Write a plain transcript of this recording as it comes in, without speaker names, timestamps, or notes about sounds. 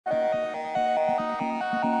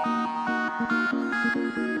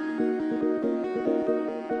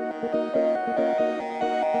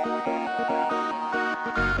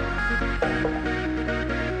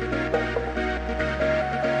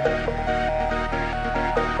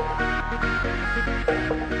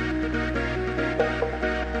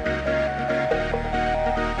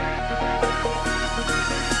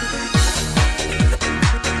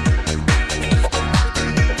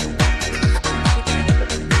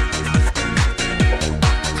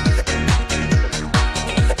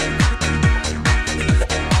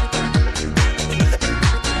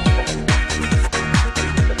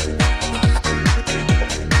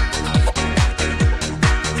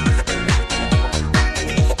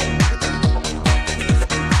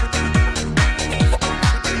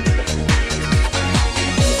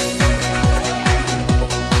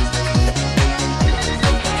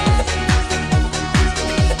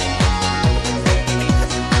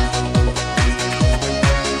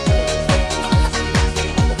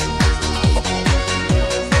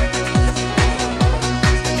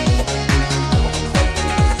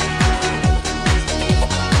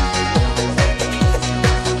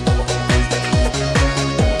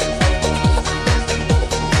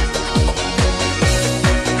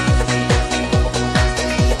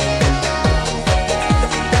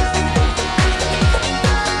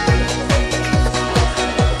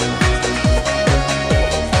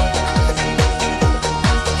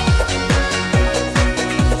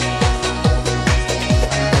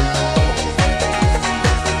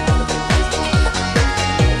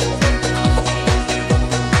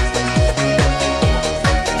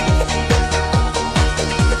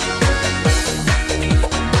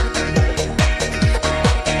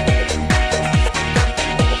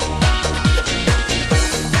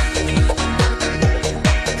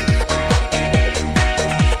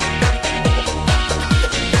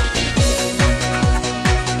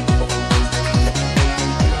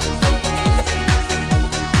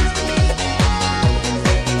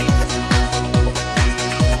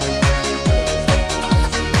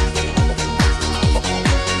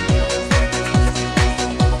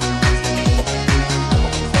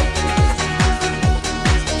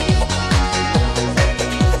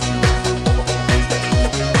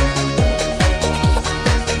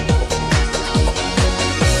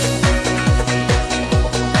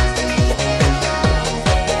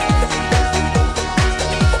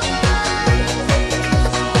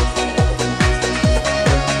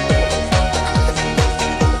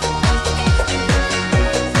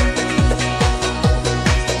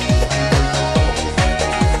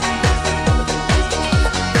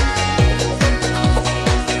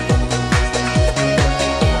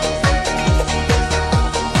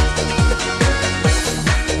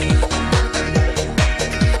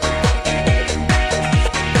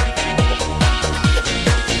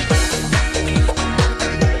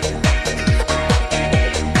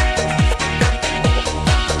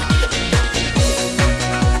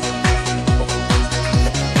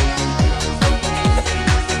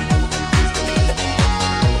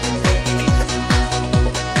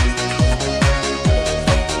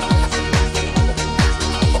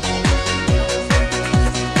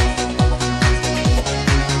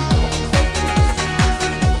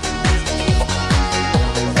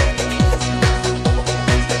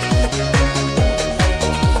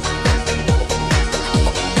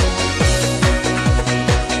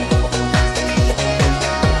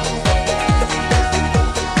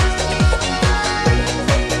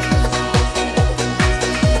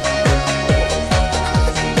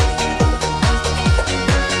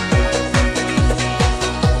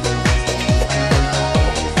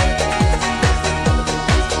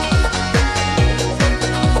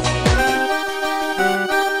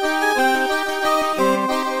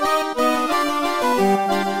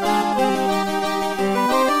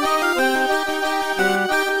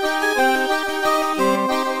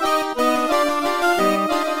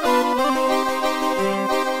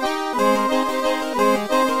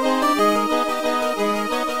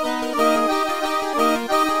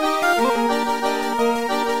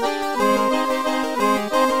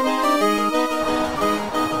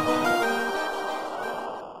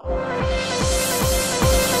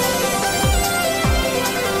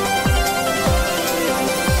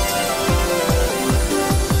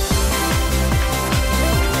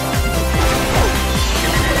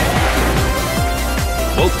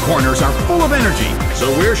corners are full of energy, so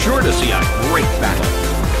we're sure to see a great battle.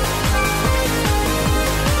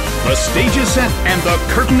 The stage is set and the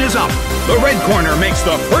curtain is up. The red corner makes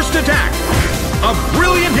the first attack. A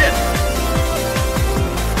brilliant hit.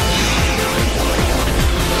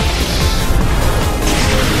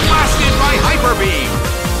 Blasted by Hyper Beam.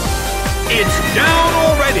 It's down.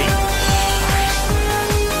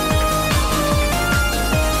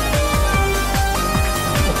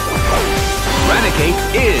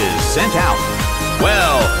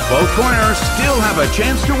 Both corners still have a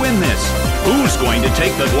chance to win this. Who's going to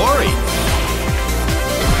take the glory?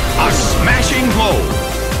 A smashing blow.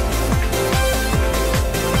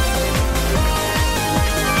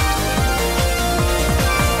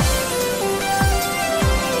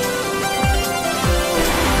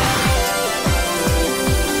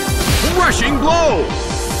 Rushing blow.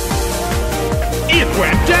 It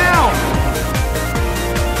went down.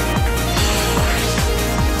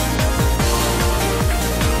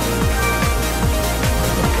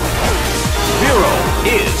 Fearow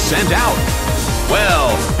is sent out.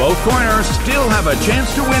 Well, both corners still have a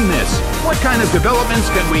chance to win this. What kind of developments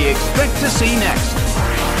can we expect to see next?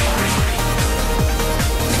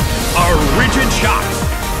 A rigid shot.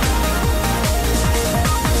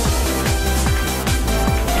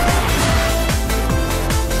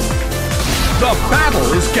 The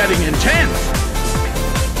battle is getting intense.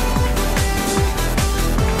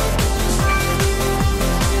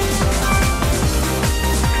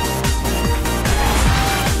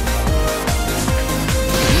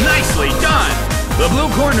 Nicely done! The blue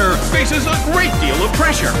corner faces a great deal of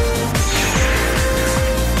pressure.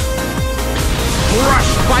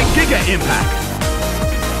 Crushed by Giga Impact.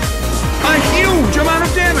 A huge amount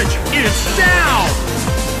of damage. It's down!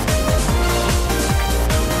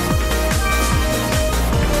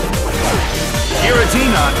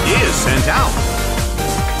 Giratina is sent out.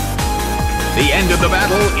 The end of the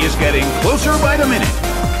battle is getting closer by the minute.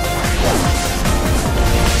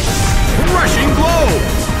 Rushing blow!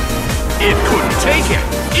 It couldn't take it.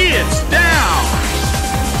 It's down!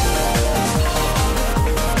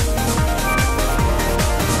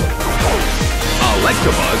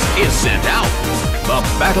 Electabuzz is sent out. The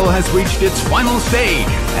battle has reached its final stage,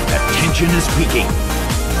 and the tension is peaking.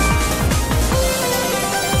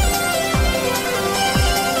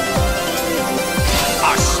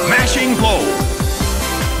 A smashing blow.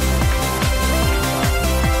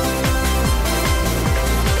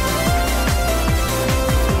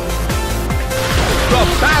 The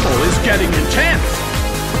battle is getting intense.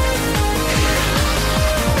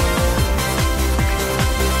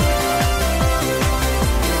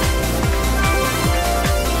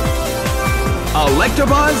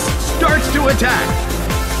 Electabuzz starts to attack.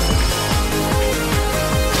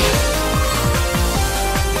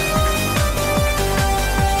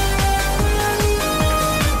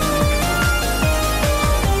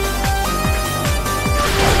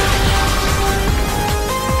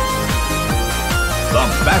 The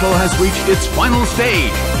battle has reached its final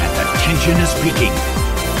stage, and the tension is peaking.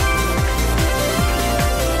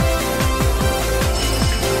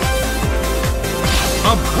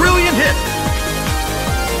 A brilliant hit!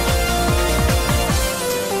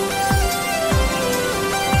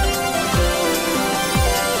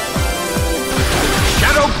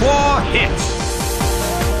 Shadow Claw hits!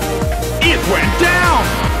 It went down!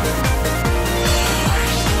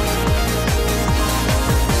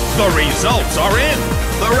 The results are in!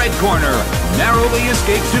 The red corner narrowly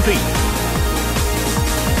escapes defeat.